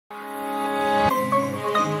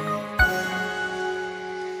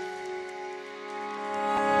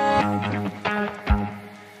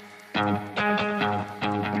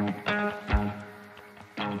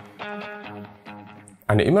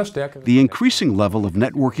The increasing level of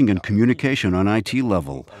networking and communication on IT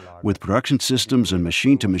level, with production systems and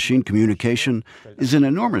machine-to-machine communication, is an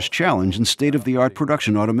enormous challenge in state-of-the-art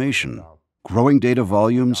production automation. Growing data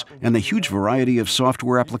volumes and the huge variety of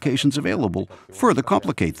software applications available further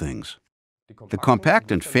complicate things. The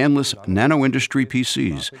compact and fanless nano industry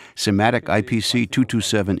PCs, SIMATIC IPC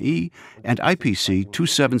 227E and IPC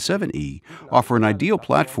 277E, offer an ideal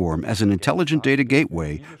platform as an intelligent data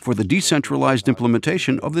gateway for the decentralized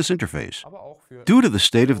implementation of this interface. Due to the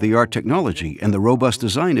state-of-the-art technology and the robust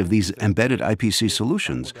design of these embedded IPC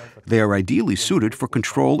solutions, they are ideally suited for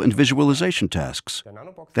control and visualization tasks.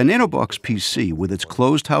 The NanoBox PC, with its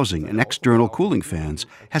closed housing and external cooling fans,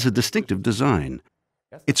 has a distinctive design.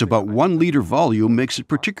 Its about 1 liter volume makes it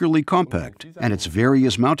particularly compact, and its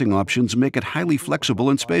various mounting options make it highly flexible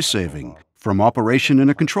and space-saving, from operation in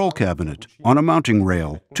a control cabinet, on a mounting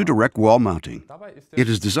rail, to direct wall mounting. It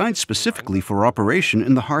is designed specifically for operation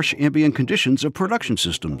in the harsh ambient conditions of production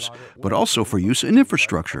systems, but also for use in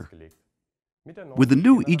infrastructure. With the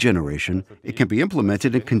new E-generation, it can be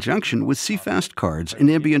implemented in conjunction with CFast cards in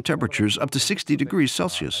ambient temperatures up to 60 degrees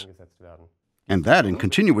Celsius. And that in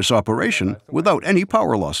continuous operation without any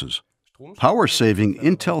power losses. Power-saving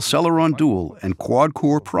Intel Celeron Dual and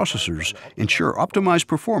quad-core processors ensure optimized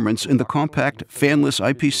performance in the compact, fanless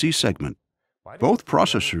IPC segment. Both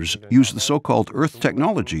processors use the so-called Earth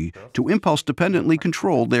technology to impulse-dependently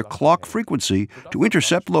control their clock frequency to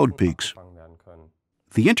intercept load peaks.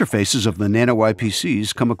 The interfaces of the Nano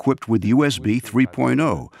IPCs come equipped with USB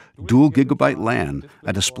 3.0, dual gigabit LAN,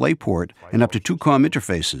 a DisplayPort, and up to 2 COM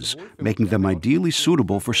interfaces, making them ideally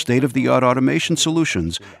suitable for state-of-the-art automation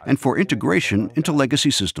solutions and for integration into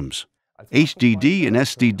legacy systems. HDD and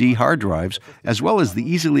SDD hard drives, as well as the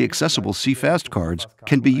easily accessible CFast cards,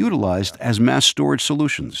 can be utilized as mass storage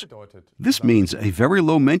solutions. This means a very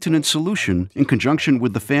low-maintenance solution in conjunction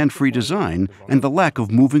with the fan-free design and the lack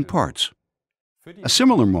of moving parts. A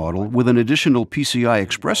similar model with an additional PCI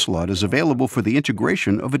Express slot is available for the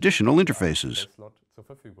integration of additional interfaces.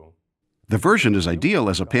 The version is ideal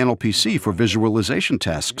as a panel PC for visualization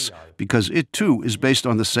tasks because it too is based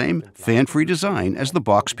on the same fan-free design as the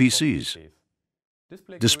box PCs.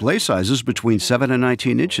 Display sizes between 7 and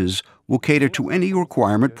 19 inches will cater to any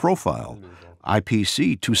requirement profile.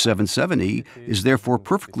 IPC 277E is therefore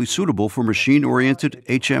perfectly suitable for machine-oriented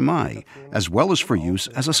HMI, as well as for use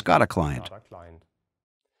as a SCADA client.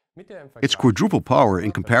 Its quadruple power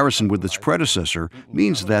in comparison with its predecessor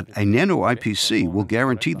means that a Nano IPC will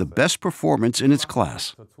guarantee the best performance in its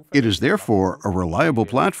class. It is therefore a reliable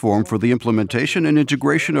platform for the implementation and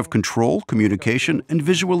integration of control, communication, and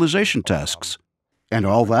visualization tasks. And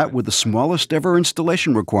all that with the smallest ever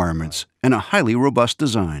installation requirements and a highly robust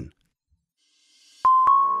design.